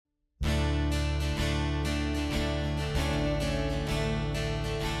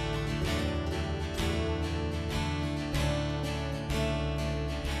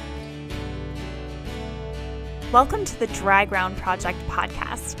Welcome to the Dry Ground Project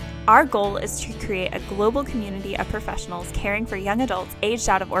podcast. Our goal is to create a global community of professionals caring for young adults aged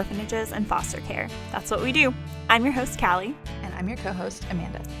out of orphanages and foster care. That's what we do. I'm your host, Callie. And I'm your co-host,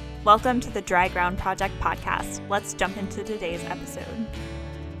 Amanda. Welcome to the Dry Ground Project podcast. Let's jump into today's episode.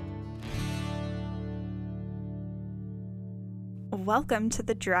 Welcome to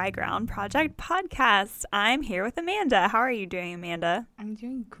the Dry Ground Project podcast. I'm here with Amanda. How are you doing, Amanda? I'm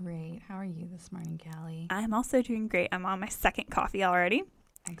doing great. How are you this morning, Callie? I'm also doing great. I'm on my second coffee already.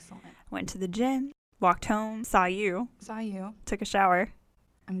 Excellent. Went to the gym, walked home, saw you, took a shower.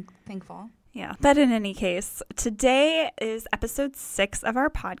 I'm thankful. Yeah. But in any case, today is episode 6 of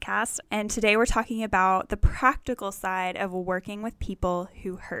our podcast, and today we're talking about the practical side of working with people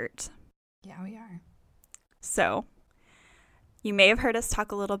who hurt. Yeah, we are. So, you may have heard us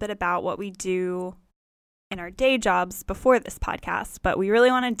talk a little bit about what we do in our day jobs before this podcast, but we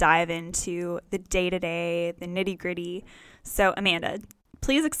really want to dive into the day-to-day, the nitty-gritty. So, Amanda,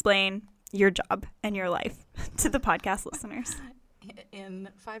 please explain your job and your life to the podcast listeners. In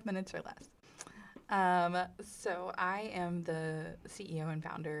 5 minutes or less. So I am the CEO and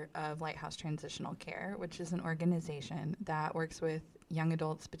founder of Lighthouse Transitional Care, which is an organization that works with young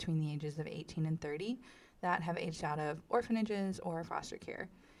adults between the ages of 18 and 30 that have aged out of orphanages or foster care.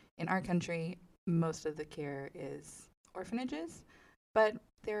 In our country, most of the care is orphanages, but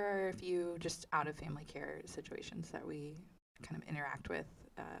there are a few just out-of-family care situations that we kind of interact with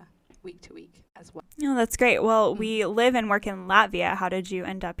week to week as well. Oh, that's great. Well, we live and work in Latvia. How did you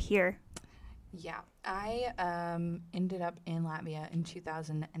end up here? Yeah, I ended up in Latvia in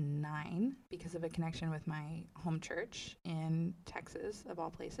 2009 because of a connection with my home church in Texas, of all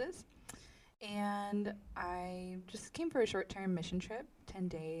places. And I just came for a short-term mission trip, 10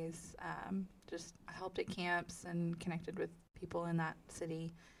 days, just helped at camps and connected with people in that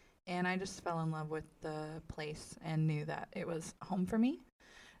city. And I just fell in love with the place and knew that it was home for me.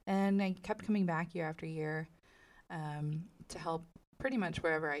 And I kept coming back year after year to help pretty much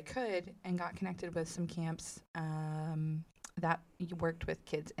wherever I could, and got connected with some camps that worked with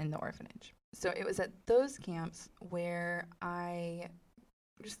kids in the orphanage. So it was at those camps where I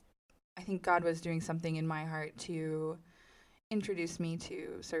think God was doing something in my heart to introduce me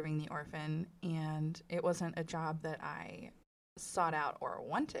to serving the orphan, and it wasn't a job that I sought out or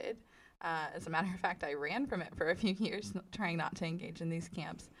wanted. As a matter of fact, I ran from it for a few years, trying not to engage in these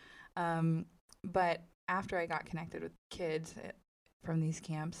camps. But after I got connected with kids from these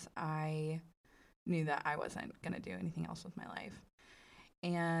camps, I knew that I wasn't going to do anything else with my life.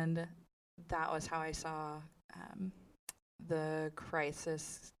 And that was how I saw the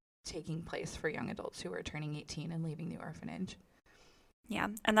crisis taking place for young adults who were turning 18 and leaving the orphanage. Yeah,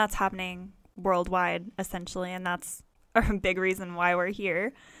 and that's happening worldwide, essentially, and that's a big reason why we're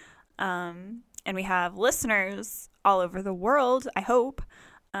here. And we have listeners all over the world, I hope.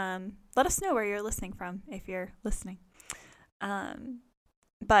 Let us know where you're listening from if you're listening.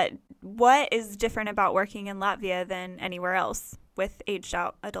 But what is different about working in Latvia than anywhere else with aged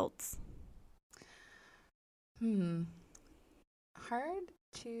out adults? Hard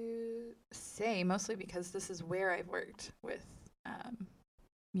to say, mostly because this is where I've worked with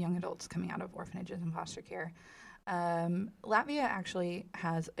young adults coming out of orphanages and foster care. Latvia actually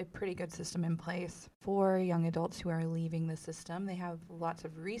has a pretty good system in place for young adults who are leaving the system. They have lots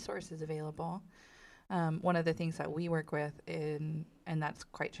of resources available. One of the things that we work with, and that's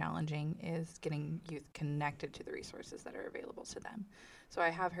quite challenging, is getting youth connected to the resources that are available to them. So I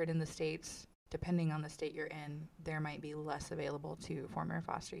have heard in the States, depending on the state you're in, there might be less available to former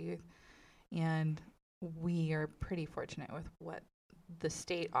foster youth. And we are pretty fortunate with what the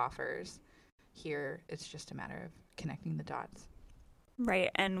state offers. Here, it's just a matter of connecting the dots. Right,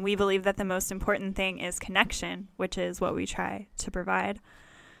 and we believe that the most important thing is connection, which is what we try to provide.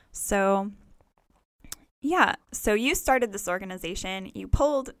 So, yeah, so you started this organization. You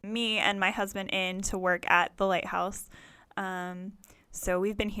pulled me and my husband in to work at the Lighthouse. So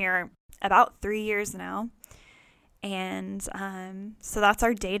we've been here about 3 years now, and so that's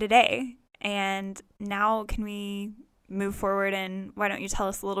our day-to-day. And now can we move forward, and why don't you tell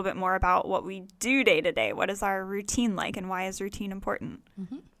us a little bit more about what we do day to day? What is our routine like, and why is routine important?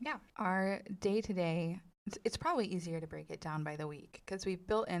 Yeah, our day to day, it's probably easier to break it down by the week because we've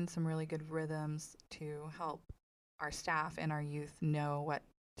built in some really good rhythms to help our staff and our youth know what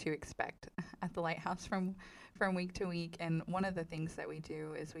to expect at the Lighthouse from week to week. And one of the things that we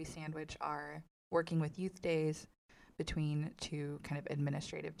do is we sandwich our working with youth days between 2 kind of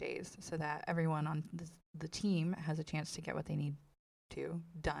administrative days so that everyone on the team has a chance to get what they need to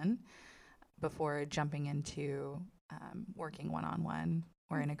done before jumping into working one-on-one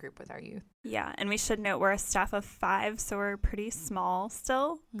we're in a group with our youth. Yeah, and we should note we're a staff of 5, so we're pretty small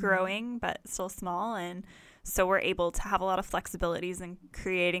still, growing, but still small. And so we're able to have a lot of flexibilities in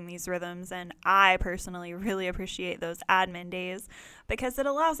creating these rhythms. And I personally really appreciate those admin days because it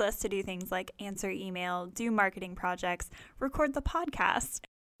allows us to do things like answer email, do marketing projects, record the podcast.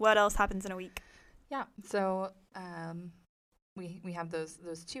 What else happens in a week? Yeah, so we have those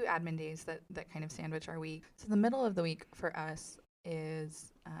 2 admin days that kind of sandwich our week. So the middle of the week for us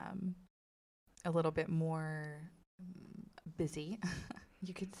is a little bit more busy,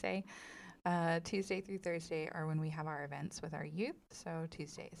 you could say. Tuesday through Thursday are when we have our events with our youth. So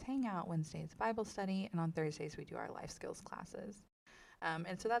Tuesday is Hangout, Wednesday is Bible study, and on Thursdays we do our life skills classes.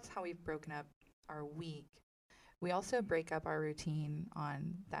 And so that's how we've broken up our week. We also break up our routine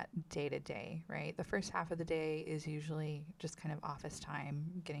on that day-to-day, right? The first half of the day is usually just kind of office time,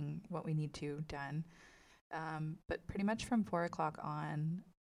 getting what we need to done. But pretty much from 4 o'clock on,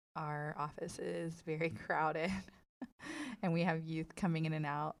 our office is very crowded and we have youth coming in and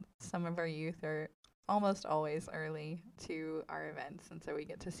out. Some of our youth are almost always early to our events, and so we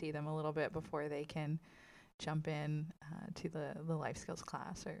get to see them a little bit before they can jump in to the life skills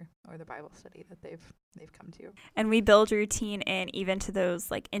class or the Bible study that they've come to. And we build routine in even to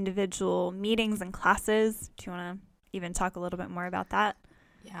those like individual meetings and classes. Do you want to even talk a little bit more about that?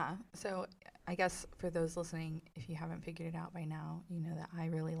 Yeah. So I guess for those listening, if you haven't figured it out by now, you know that I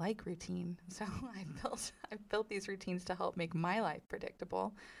really like routine. So I've built these routines to help make my life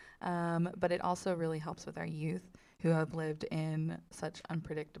predictable. But it also really helps with our youth who have lived in such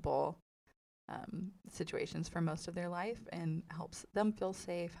unpredictable situations for most of their life, and helps them feel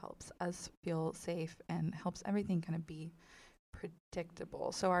safe, helps us feel safe, and helps everything kind of be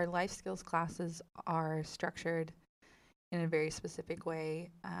predictable. So our life skills classes are structured in a very specific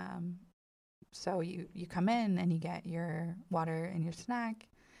way. So you come in and you get your water and your snack,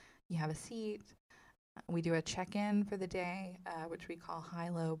 you have a seat. We do a check-in for the day, which we call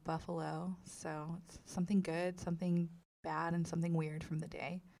high-low buffalo. So it's something good, something bad, and something weird from the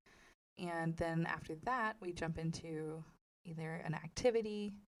day. And then after that, we jump into either an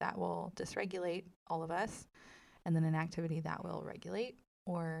activity that will dysregulate all of us, and then an activity that will regulate,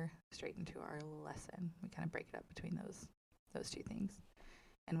 or straight into our lesson. We kind of break it up between those 2 things.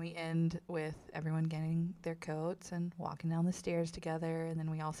 And we end with everyone getting their coats and walking down the stairs together, and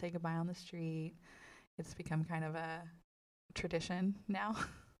then we all say goodbye on the street. It's become kind of a tradition now.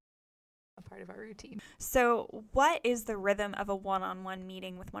 A part of our routine. So what is the rhythm of a one-on-one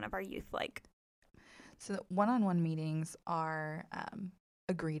meeting with one of our youth like? So the one-on-one meetings are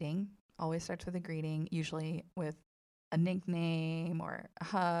a greeting. Always starts with a greeting, usually with a nickname or a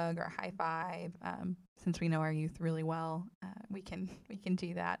hug or a high five. Since we know our youth really well, we can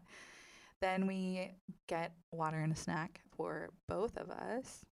do that. Then we get water and a snack for both of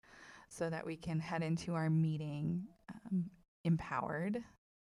us so that we can head into our meeting empowered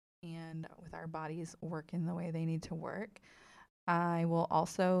and with our bodies working the way they need to work. I will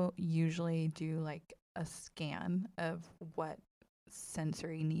also usually do like a scan of what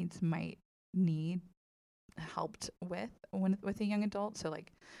sensory needs might need helped with a young adult. So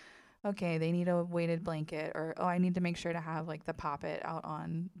like, okay, they need a weighted blanket, or I need to make sure to have like the Pop-It out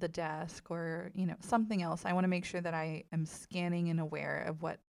on the desk, or something else. I want to make sure that I am scanning and aware of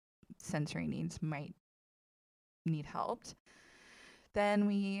what sensory needs might need helped.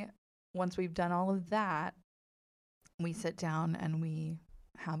 Then once we've done all of that, we sit down and we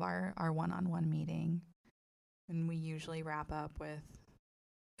have our one-on-one meeting, and we usually wrap up with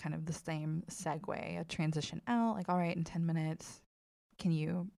kind of the same segue, a transition out, like, all right, in 10 minutes, can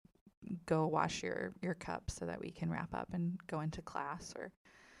you go wash your cups so that we can wrap up and go into class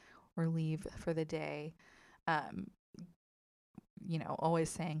or leave for the day. Always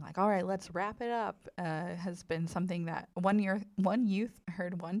saying like, all right, let's wrap it up, has been something that one youth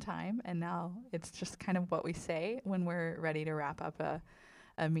heard one time, and now it's just kind of what we say when we're ready to wrap up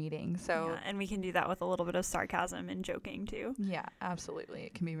a meeting. So yeah, and we can do that with a little bit of sarcasm and joking too. Yeah, absolutely.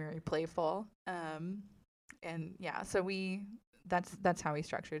 It can be very playful. And yeah, so that's how we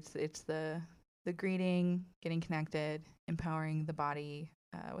structure it. It's the greeting, getting connected, empowering the body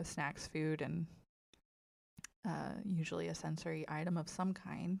with snacks, food, and usually a sensory item of some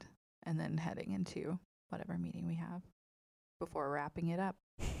kind, and then heading into whatever meeting we have before wrapping it up.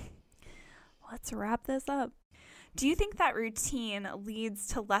 Let's wrap this up. Do you think that routine leads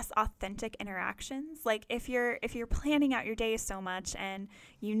to less authentic interactions? Like if you're planning out your day so much and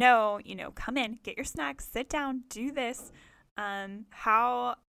come in, get your snacks, sit down, do this,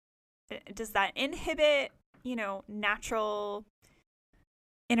 how does that inhibit, natural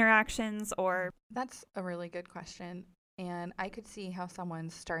interactions? Or that's a really good question. And I could see how someone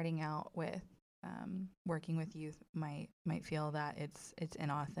starting out with working with youth might feel that it's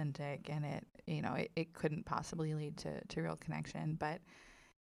inauthentic, and it couldn't possibly lead to real connection. But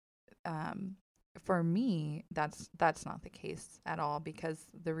for me, that's not the case at all, because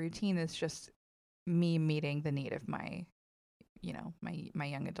the routine is just me meeting the need of my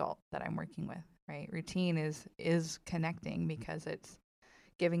young adult that I'm working with, right? Routine is connecting because it's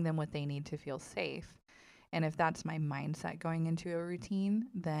giving them what they need to feel safe. And if that's my mindset going into a routine,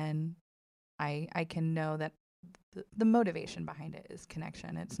 then I can know that the motivation behind it is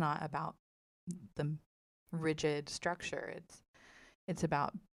connection. It's not about the rigid structure. It's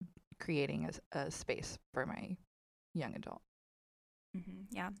about creating a space for my young adult. Mm-hmm,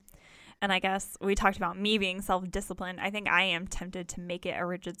 yeah. And I guess we talked about me being self-disciplined. I think I am tempted to make it a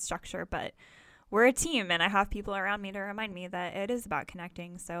rigid structure, but we're a team, and I have people around me to remind me that it is about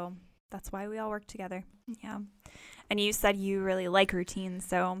connecting. So that's why we all work together. Yeah. And you said you really like routines.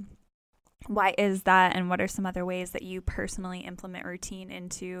 So why is that? And what are some other ways that you personally implement routine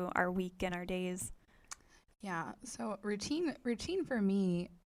into our week and our days? Yeah. So routine for me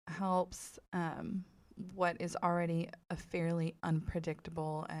helps what is already a fairly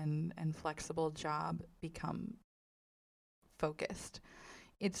unpredictable and flexible job become focused.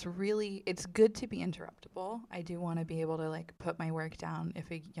 It's good to be interruptible. I do want to be able to put my work down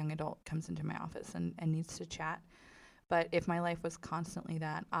if a young adult comes into my office and needs to chat. But if my life was constantly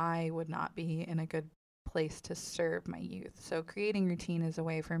that, I would not be in a good place to serve my youth. So creating routine is a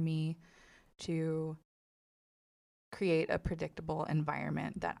way for me to create a predictable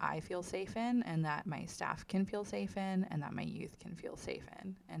environment that I feel safe in, and that my staff can feel safe in, and that my youth can feel safe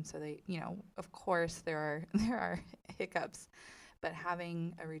in. And so they, of course there are hiccups, but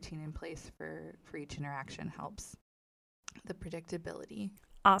having a routine in place for each interaction helps the predictability.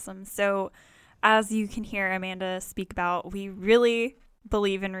 Awesome. So as you can hear Amanda speak about, we really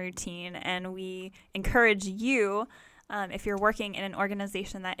believe in routine, and we encourage you, if you're working in an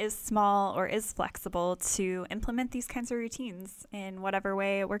organization that is small or is flexible, to implement these kinds of routines in whatever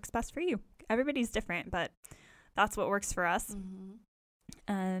way it works best for you. Everybody's different, but that's what works for us.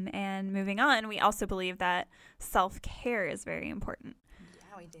 Mm-hmm. And moving on, we also believe that self-care is very important.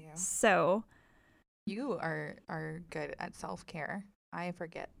 Yeah, we do. So you are good at self-care. I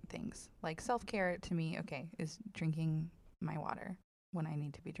forget things. Like self-care to me, is drinking my water when I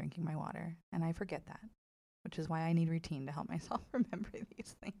need to be drinking my water. And I forget that, which is why I need routine to help myself remember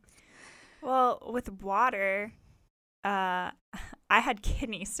these things. Well, with water, I had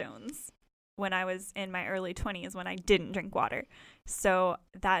kidney stones when I was in my early 20s when I didn't drink water. So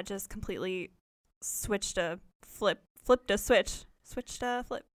that just completely flipped a switch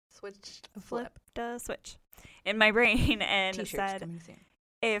in my brain, and T-shirts said, coming soon.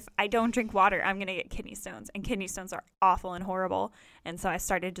 If I don't drink water, I'm going to get kidney stones, and kidney stones are awful and horrible. And so I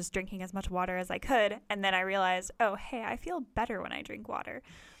started just drinking as much water as I could. And then I realized, oh, hey, I feel better when I drink water.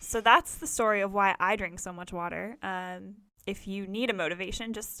 So that's the story of why I drink so much water. If you need a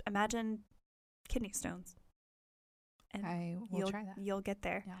motivation, just imagine kidney stones. And I will try that. You'll get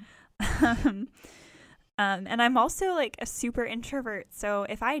there. Yeah. And I'm also a super introvert. So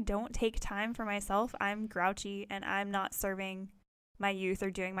if I don't take time for myself, I'm grouchy and I'm not serving my youth or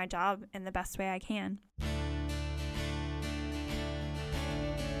doing my job in the best way I can.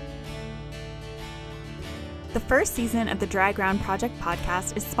 The first season of the Dry Ground Project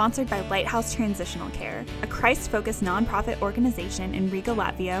podcast is sponsored by Lighthouse Transitional Care, a Christ-focused nonprofit organization in Riga,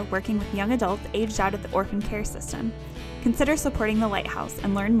 Latvia, working with young adults aged out of the orphan care system. Consider supporting the Lighthouse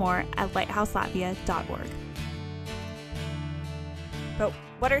and learn more at lighthouselatvia.org. But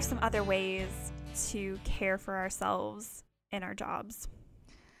what are some other ways to care for ourselves in our jobs?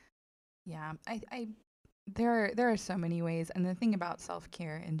 Yeah, there are so many ways, and the thing about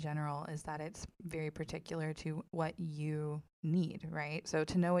self-care in general is that it's very particular to what you need, right? So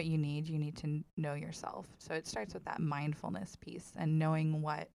to know what you need to know yourself. So it starts with that mindfulness piece and knowing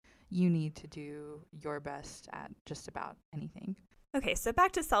what you need to do your best at just about anything. Okay, so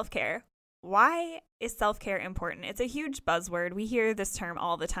back to self-care. Why is self-care important? It's a huge buzzword. We hear this term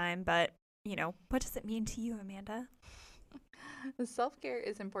all the time, but what does it mean to you, Amanda? Self-care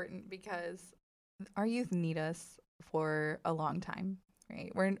is important because our youth need us for a long time,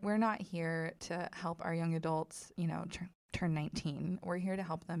 right? We're not here to help our young adults, turn 19. We're here to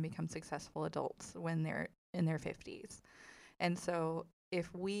help them become successful adults when they're in their 50s. And so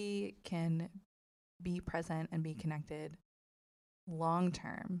if we can be present and be connected long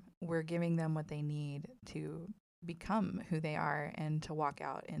term, we're giving them what they need to become who they are and to walk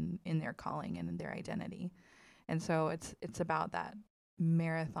out in their calling and in their identity. And so it's about that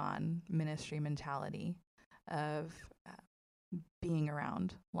marathon ministry mentality of being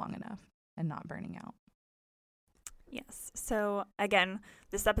around long enough and not burning out. Yes. So again,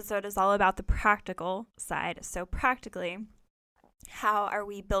 this episode is all about the practical side. So practically, how are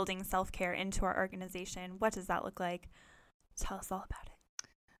we building self-care into our organization? What does that look like? Tell us all about it.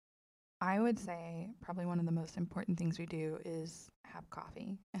 I would say probably one of the most important things we do is have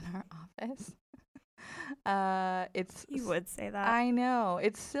coffee in our office. You would say that. I know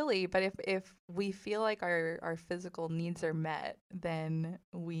it's silly, but if we feel like our physical needs are met, then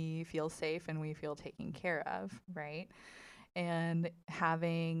we feel safe and we feel taken care of, right? And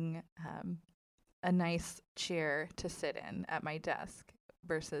having a nice chair to sit in at my desk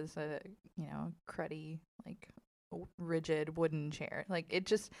versus a cruddy, like rigid wooden chair, like it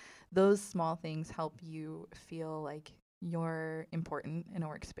just, those small things help you feel like you're important in a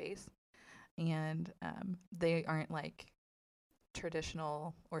workspace. And they aren't like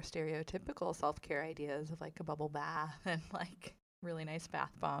traditional or stereotypical self-care ideas of like a bubble bath and like really nice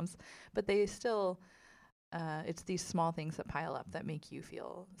bath bombs, but they still, it's these small things that pile up that make you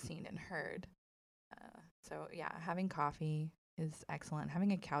feel seen and heard. So yeah, having coffee is excellent.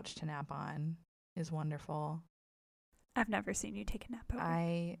 Having a couch to nap on is wonderful. I've never seen you take a nap over.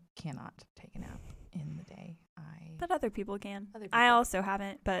 I cannot take a nap in the day. But other people can. I also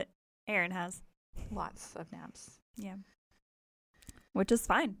haven't, but Aaron has. Lots of naps. Yeah. Which is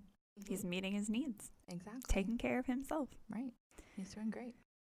fine. He's meeting his needs. Exactly. Taking care of himself. Right. He's doing great.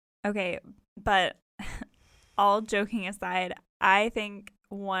 Okay, but all joking aside, I think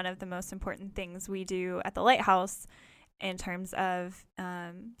one of the most important things we do at the Lighthouse in terms of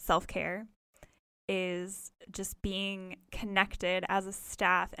self-care is just being connected as a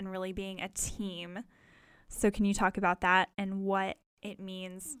staff and really being a team. So can you talk about that and what it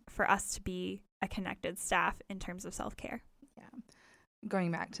means for us to be a connected staff in terms of self-care? Yeah.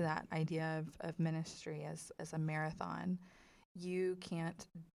 Going back to that idea of ministry as a marathon, you can't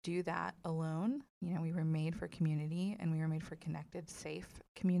do that alone. You know, we were made for community and we were made for connected, safe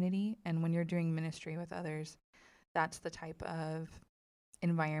community. And when you're doing ministry with others, that's the type of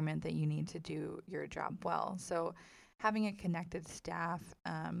environment that you need to do your job well. So having a connected staff,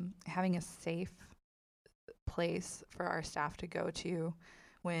 having a safe place for our staff to go to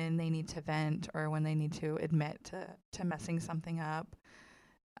when they need to vent or when they need to admit to messing something up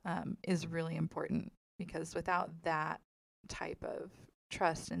is really important, because without that type of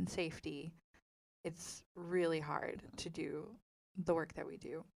trust and safety, it's really hard to do the work that we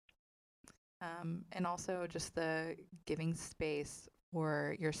do. And also just the giving space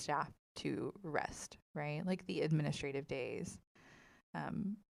for your staff to rest, right? Like the administrative days.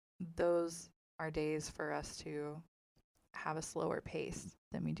 Those are days for us to have a slower pace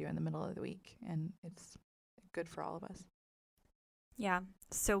than we do in the middle of the week. And it's good for all of us. Yeah.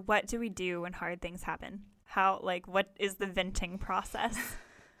 So what do we do when hard things happen? What is the venting process?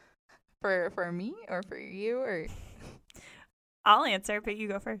 For me or for you or? I'll answer, but you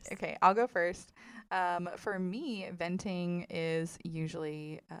go first. Okay, I'll go first. For me, venting is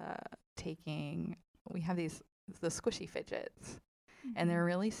usually we have the squishy fidgets, and they're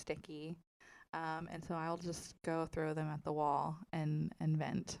really sticky. And so I'll just go throw them at the wall and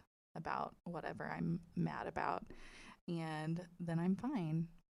vent about whatever I'm mad about. And then I'm fine.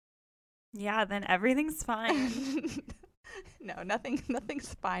 Yeah, then everything's fine. No,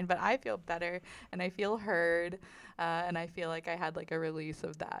 nothing's fine, but I feel better and I feel heard, and I feel like I had like a release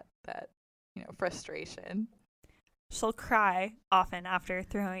of that frustration. She'll cry often after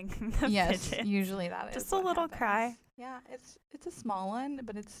throwing the fidget. Usually that is just a little happens. Cry. Yeah, it's a small one,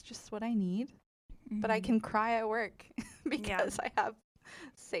 but it's just what I need. Mm-hmm. But I can cry at work because I have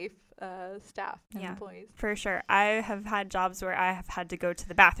safe staff and employees. For sure. I have had jobs where I have had to go to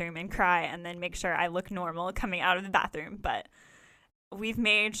the bathroom and cry and then make sure I look normal coming out of the bathroom. But we've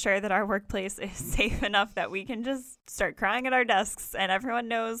made sure that our workplace is safe enough that we can just start crying at our desks and everyone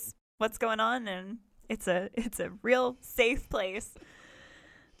knows what's going on, and it's a real safe place.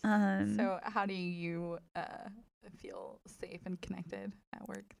 So how do you feel safe and connected at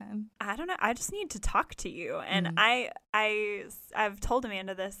work then? I don't know. I just need to talk to you. And I've told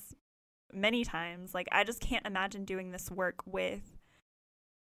Amanda this many times. Like, I just can't imagine doing this work with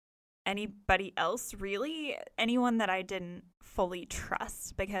anybody else, really. Anyone that I didn't fully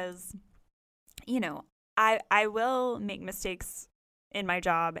trust, because, I will make mistakes in my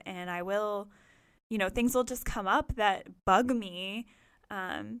job, and I will, things will just come up that bug me.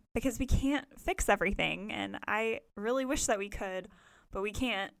 Because we can't fix everything, and I really wish that we could, but we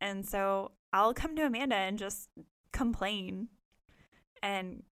can't. And so I'll come to Amanda and just complain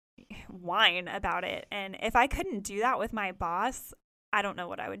and whine about it. And if I couldn't do that with my boss, I don't know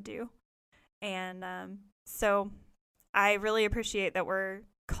what I would do. And so I really appreciate that we're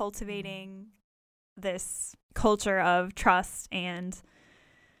cultivating this culture of trust and,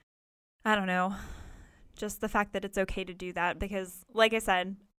 I don't know, just the fact that it's okay to do that. Because, like I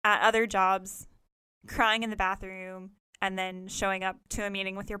said, at other jobs, crying in the bathroom and then showing up to a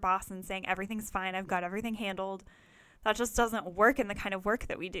meeting with your boss and saying everything's fine, I've got everything handled, that just doesn't work in the kind of work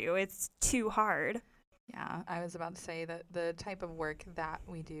that we do. It's too hard. Yeah, I was about to say that the type of work that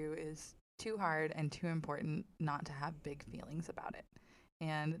we do is too hard and too important not to have big feelings about it.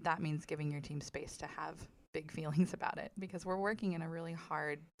 And that means giving your team space to have big feelings about it, because we're working in a really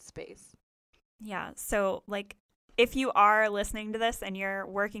hard space. Yeah. So, like, if you are listening to this and you're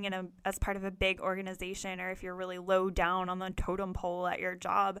working as part of a big organization, or if you're really low down on the totem pole at your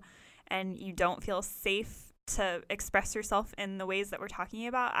job and you don't feel safe to express yourself in the ways that we're talking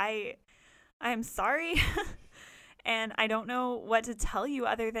about, I'm sorry. And I don't know what to tell you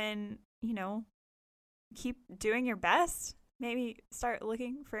other than, keep doing your best. Maybe start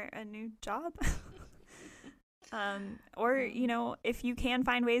looking for a new job. Or, if you can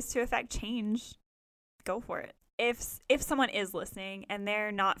find ways to affect change, go for it. If someone is listening and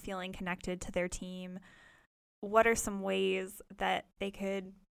they're not feeling connected to their team, what are some ways that they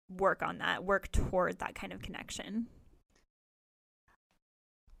could work on that, work toward that kind of connection?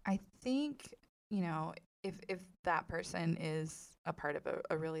 I think, if that person is a part of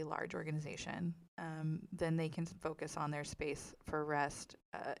a really large organization, then they can focus on their space for rest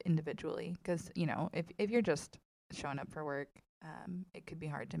individually. Because, if you're just showing up for work, it could be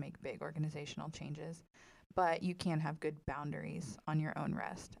hard to make big organizational changes. But you can have good boundaries on your own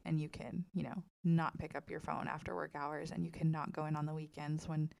rest, and you can, not pick up your phone after work hours, and you can not go in on the weekends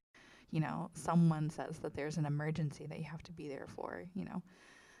when, someone says that there's an emergency that you have to be there for,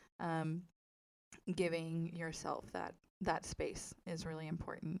 giving yourself that space is really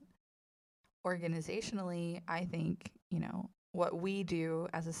important. Organizationally, I think, what we do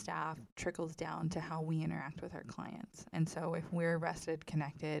as a staff trickles down to how we interact with our clients. And so if we're rested,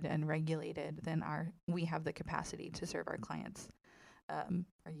 connected, and regulated, then we have the capacity to serve our clients,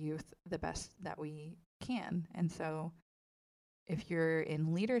 our youth, the best that we can. And so if you're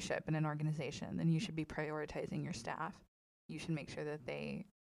in leadership in an organization, then you should be prioritizing your staff. You should make sure that they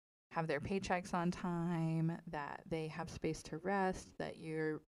have their paychecks on time, that they have space to rest, that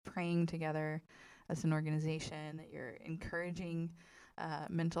you're praying together as an organization, that you're encouraging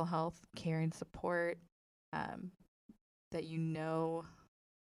mental health care and support, that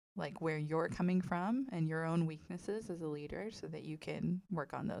like where you're coming from and your own weaknesses as a leader, so that you can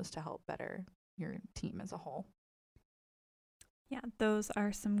work on those to help better your team as a whole. Yeah, those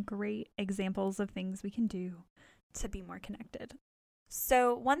are some great examples of things we can do to be more connected.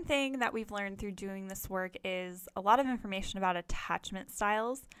 So one thing that we've learned through doing this work is a lot of information about attachment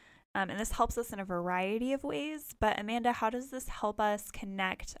styles. And this helps us in a variety of ways. But Amanda, how does this help us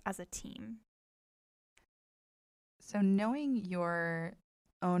connect as a team? So knowing your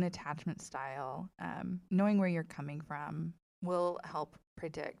own attachment style, knowing where you're coming from, will help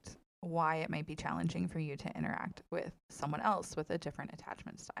predict why it might be challenging for you to interact with someone else with a different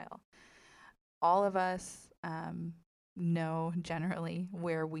attachment style. All of us know generally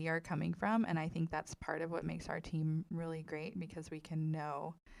where we are coming from, and I think that's part of what makes our team really great, because we can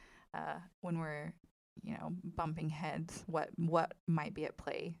know when we're bumping heads what might be at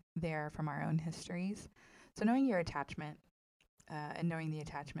play there from our own histories. So knowing your attachment and knowing the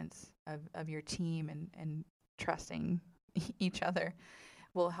attachments of your team and trusting each other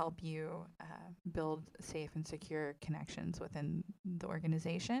will help you build safe and secure connections within the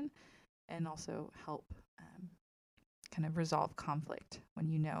organization, and also help kind of resolve conflict when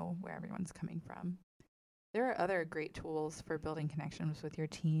you know where everyone's coming from. There are other great tools for building connections with your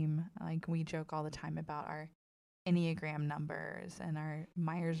team. Like, we joke all the time about our Enneagram numbers and our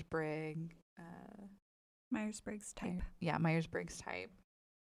Myers-Briggs type. Myers-Briggs type.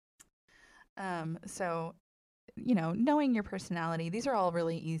 So, knowing your personality, these are all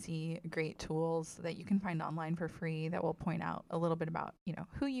really easy, great tools that you can find online for free that will point out a little bit about,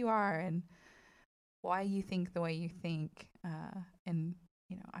 who you are and why you think the way you think. And,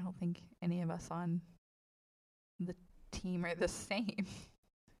 I don't think any of us on the team are the same.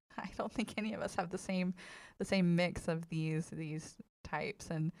 I don't think any of us have the same mix of these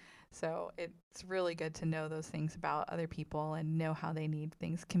types. And so it's really good to know those things about other people and know how they need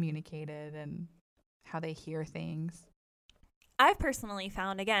things communicated and how they hear things. I've personally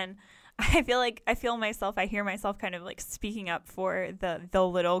found, again, I hear myself kind of like speaking up for the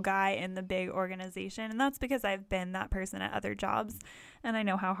little guy in the big organization. And that's because I've been that person at other jobs and I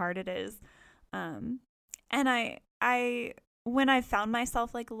know how hard it is. And I when I've found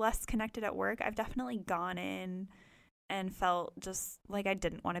myself like less connected at work, I've definitely gone in and felt just like I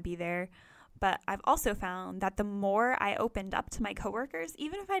didn't want to be there. But I've also found that the more I opened up to my coworkers,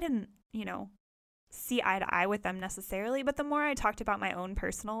 even if I didn't, see eye to eye with them necessarily, but the more I talked about my own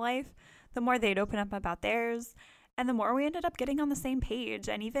personal life, the more they'd open up about theirs, and the more we ended up getting on the same page.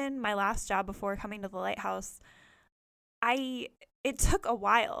 And even my last job before coming to the Lighthouse, it took a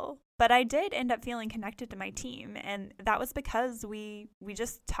while, but I did end up feeling connected to my team, and that was because we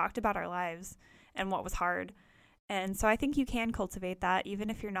just talked about our lives and what was hard. And so I think you can cultivate that even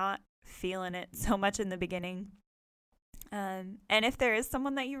if you're not feeling it so much in the beginning. And if there is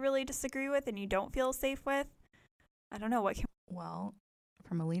someone that you really disagree with and you don't feel safe with, I don't know what can... Well,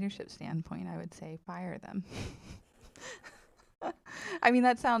 from a leadership standpoint, I would say fire them. I mean,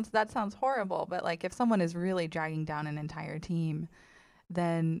 that sounds horrible, but like if someone is really dragging down an entire team,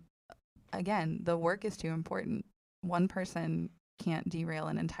 then again, the work is too important. One person can't derail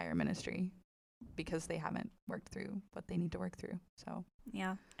an entire ministry because they haven't worked through what they need to work through. So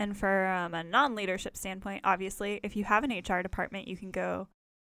yeah. And for a non-leadership standpoint, obviously, if you have an HR department, you can go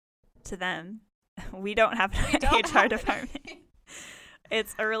to them. We don't have an HR department.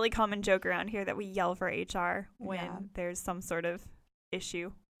 It's a really common joke around here that we yell for HR when there's some sort of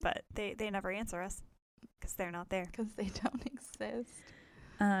issue, but they never answer us because they're not there. Because they don't exist.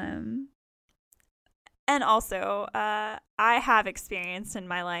 And also, I have experienced in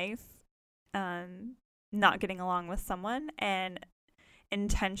my life not getting along with someone and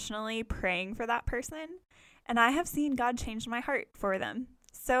intentionally praying for that person, and I have seen God change my heart for them.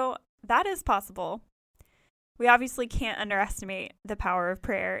 So that is possible. We obviously can't underestimate the power of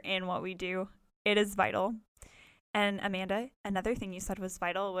prayer in what we do. It is vital. And Amanda, another thing you said was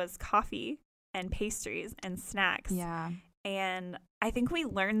vital was coffee and pastries and snacks. Yeah. And I think we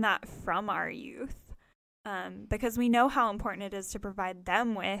learned that from our youth because we know how important it is to provide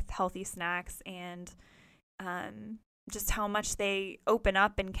them with healthy snacks and just how much they open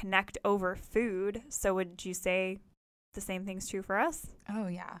up and connect over food. So would you say the same thing's true for us? Oh,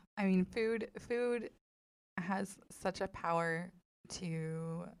 yeah. I mean, food has such a power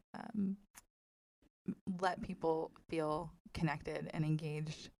to let people feel connected and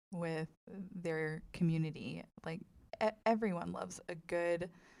engaged with their community. Like everyone loves a good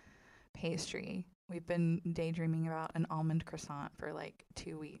pastry. We've been daydreaming about an almond croissant for like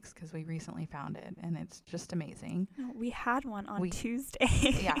 2 weeks because we recently found it, and it's just amazing. We had one on Tuesday.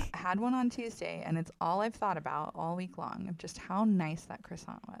 Yeah, had one on Tuesday, and it's all I've thought about all week long of just how nice that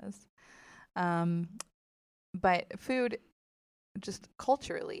croissant was. But food just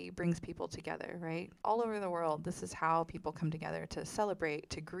culturally brings people together, right? All over the world, this is how people come together to celebrate,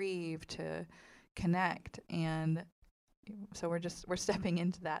 to grieve, to connect. And so we're stepping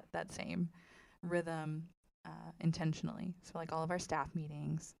into that same rhythm intentionally. So like all of our staff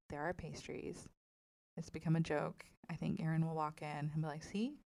meetings, there are pastries. It's become a joke. I think Aaron will walk in and be like,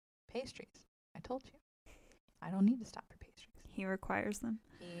 see, pastries. I told you. I don't need to stop for pastries. He requires them.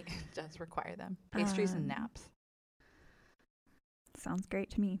 He does require them. Pastries and naps. Sounds great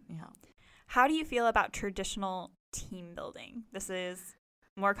to me. Yeah. How do you feel about traditional team building? This is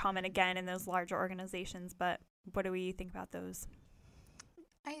more common again in those larger organizations, but what do we think about those?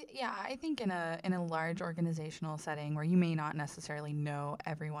 I think in a large organizational setting where you may not necessarily know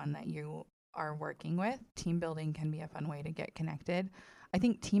everyone that you are working with, team building can be a fun way to get connected. I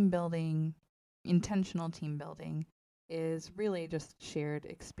think team building, intentional team building, is really just shared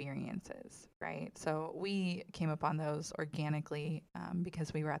experiences, right? So we came upon those organically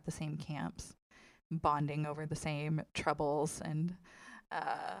because we were at the same camps, bonding over the same troubles, and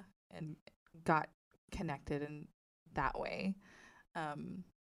got connected in that way.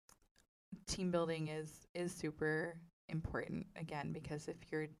 Team building is super important, again, because if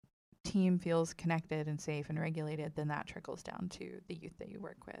your team feels connected and safe and regulated, then that trickles down to the youth that you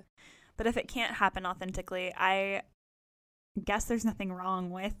work with. But if it can't happen authentically, I guess there's nothing wrong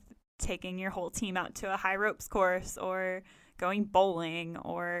with taking your whole team out to a high ropes course or going bowling,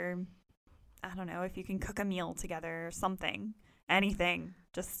 or I don't know, if you can cook a meal together or something, anything.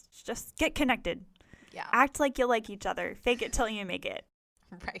 Just get connected. Yeah. Act like you like each other. Fake it till you make it.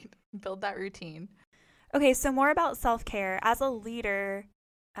 Right. Build that routine. Okay, so more about self-care. As a leader,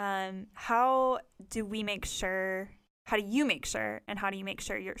 how do you make sure and how do you make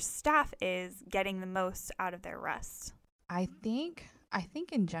sure your staff is getting the most out of their rest? I think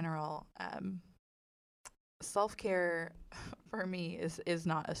in general, self-care for me is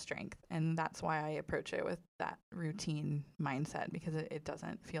not a strength, and that's why I approach it with that routine mindset, because it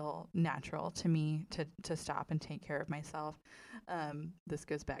doesn't feel natural to me to stop and take care of myself. This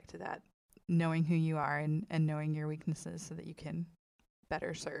goes back to that knowing who you are and knowing your weaknesses so that you can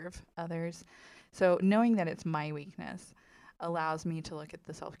better serve others. So knowing that it's my weakness allows me to look at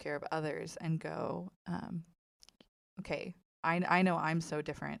the self-care of others and go, okay, I know I'm so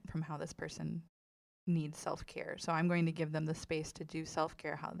different from how this person needs self-care. So I'm going to give them the space to do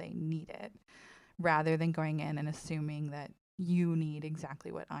self-care how they need it, rather than going in and assuming that you need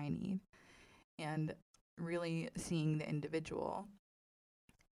exactly what I need. And really seeing the individual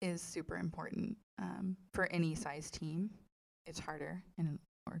is super important for any size team. It's harder in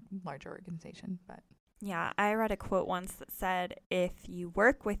a larger organization, but Yeah, I read a quote once that said, if you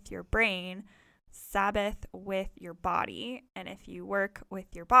work with your brain, Sabbath with your body. And if you work with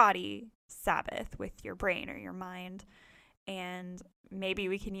your body, Sabbath with your brain or your mind. And maybe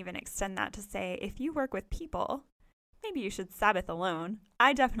we can even extend that to say, if you work with people, maybe you should Sabbath alone.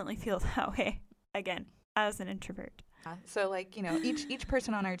 I definitely feel that way, again, as an introvert. So like, each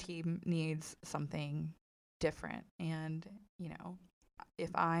person on our team needs something different. And, if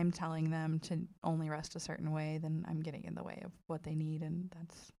I'm telling them to only rest a certain way, then I'm getting in the way of what they need. And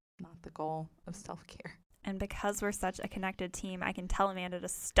that's not the goal of self-care. And because we're such a connected team, I can tell Amanda to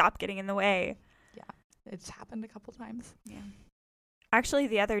stop getting in the way. Yeah, it's happened a couple times. Yeah. Actually,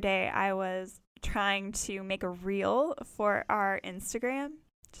 the other day I was trying to make a reel for our Instagram.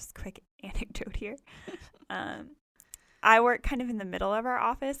 Just quick anecdote here. I work kind of in the middle of our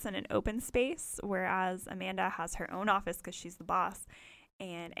office in an open space, whereas Amanda has her own office because she's the boss.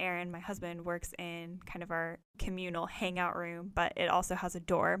 And Aaron, my husband, works in kind of our communal hangout room, but it also has a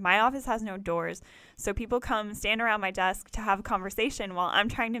door. My office has no doors, so people come stand around my desk to have a conversation while I'm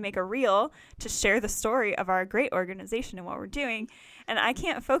trying to make a reel to share the story of our great organization and what we're doing. And I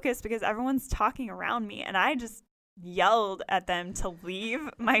can't focus because everyone's talking around me, and I just yelled at them to leave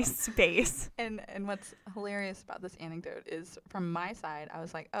my space. And what's hilarious about this anecdote is, from my side, I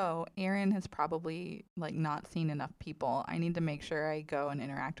was like, oh, Aaron has probably not seen enough people. I need to make sure I go and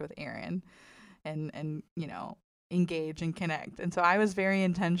interact with Aaron and engage and connect. And so I was very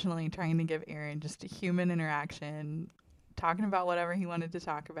intentionally trying to give Aaron just a human interaction, talking about whatever he wanted to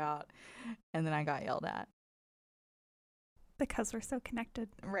talk about, and then I got yelled at. Because we're so connected.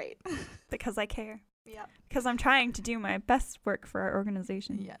 Right. Because I care. Yeah. Because I'm trying to do my best work for our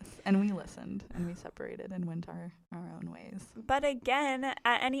organization. Yes. And we listened and we separated and went our own ways. But again,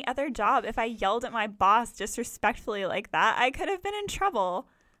 at any other job, if I yelled at my boss disrespectfully like that, I could have been in trouble.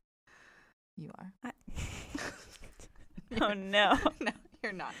 You are. Oh, no. No,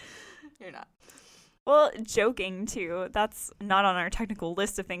 you're not. You're not. Well, joking, too. That's not on our technical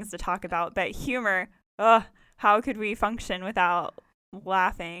list of things to talk about. But humor, how could we function without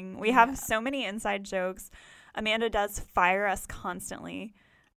laughing? We have so many inside jokes. Amanda does fire us constantly,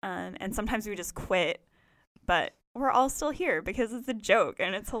 and sometimes we just quit, but we're all still here because it's a joke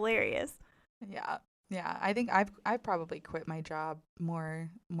and it's hilarious. Yeah I think I've probably quit my job more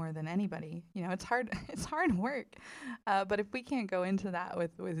than anybody. It's hard work, but if we can't go into that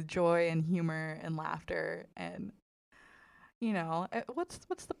with joy and humor and laughter, and what's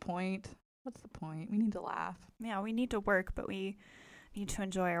the point? What's the point? We need to laugh. Yeah, we need to work, but we need to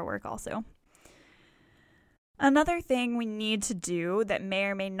enjoy our work also. Another thing we need to do that may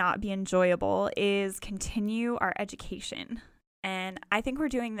or may not be enjoyable is continue our education. And I think we're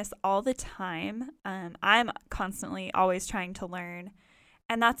doing this all the time. I'm constantly always trying to learn.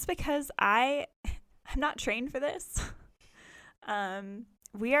 And that's because I'm not trained for this.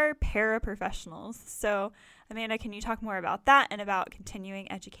 We are paraprofessionals. So, Amanda, can you talk more about that and about continuing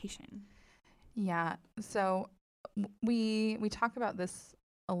education? Yeah. So we talk about this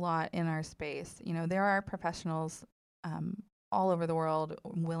a lot in our space. There are professionals all over the world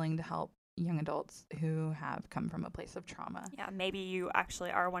willing to help young adults who have come from a place of trauma. Yeah, maybe you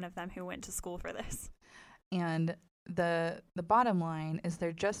actually are one of them who went to school for this. And the bottom line is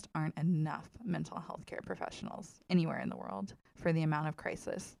there just aren't enough mental health care professionals anywhere in the world for the amount of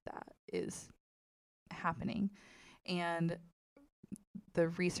crisis that is happening. And the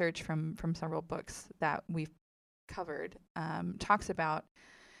research from several books that we've covered talks about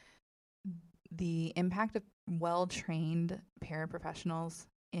the impact of well-trained paraprofessionals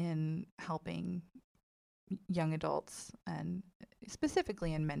in helping young adults, and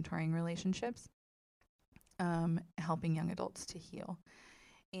specifically in mentoring relationships, helping young adults to heal.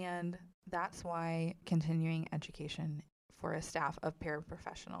 And that's why continuing education for a staff of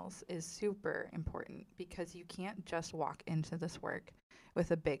paraprofessionals is super important, because you can't just walk into this work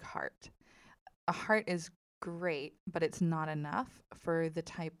with a big heart. A heart is great, but it's not enough for the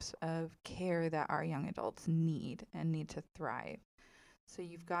types of care that our young adults need and need to thrive. So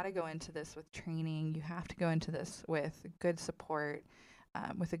you've got to go into this with training. You have to go into this with good support,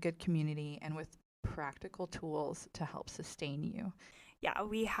 with a good community, and with practical tools to help sustain you. yeah,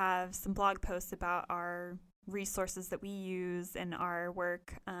 we have some blog posts about our resources that we use in our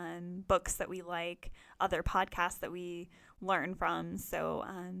work, books that we like, other podcasts that we learn from. So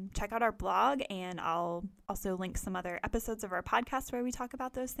check out our blog, and I'll also link some other episodes of our podcast where we talk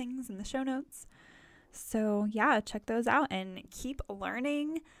about those things in the show notes. So yeah, check those out and keep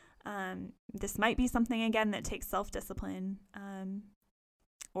learning. This might be something, again, that takes self-discipline.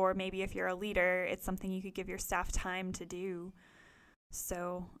 Or maybe if you're a leader, it's something you could give your staff time to do.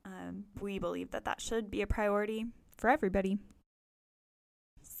 So we believe that that should be a priority for everybody.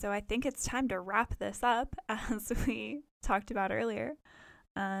 So I think it's time to wrap this up, as we talked about earlier.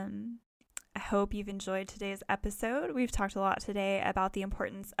 I hope you've enjoyed today's episode. We've talked a lot today about the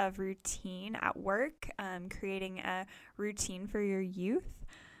importance of routine at work, creating a routine for your youth.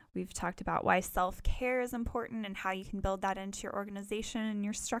 We've talked about why self-care is important and how you can build that into your organization and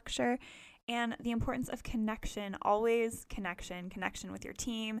your structure, and the importance of connection, always connection with your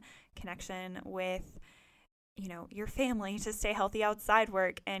team, connection with, your family to stay healthy outside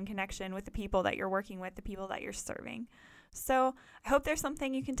work, and connection with the people that you're working with, the people that you're serving. So I hope there's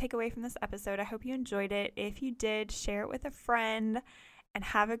something you can take away from this episode. I hope you enjoyed it. If you did, share it with a friend, and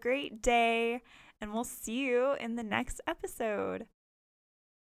have a great day, and we'll see you in the next episode.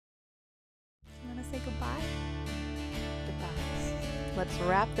 You want to say goodbye? Goodbye. Let's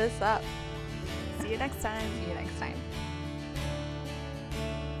wrap this up. See you next time. See you next time.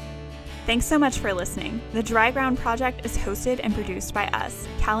 Thanks so much for listening. The Dry Ground Project is hosted and produced by us,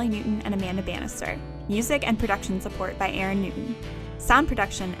 Callie Newton and Amanda Bannister. Music and production support by Aaron Newton. Sound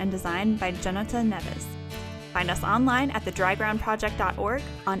production and design by Jonathan Neves. Find us online at thedrygroundproject.org,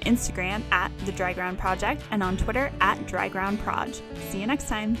 on Instagram at The Dry Ground Project, and on Twitter at DryGroundProj. See you next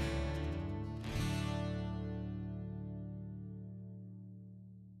time.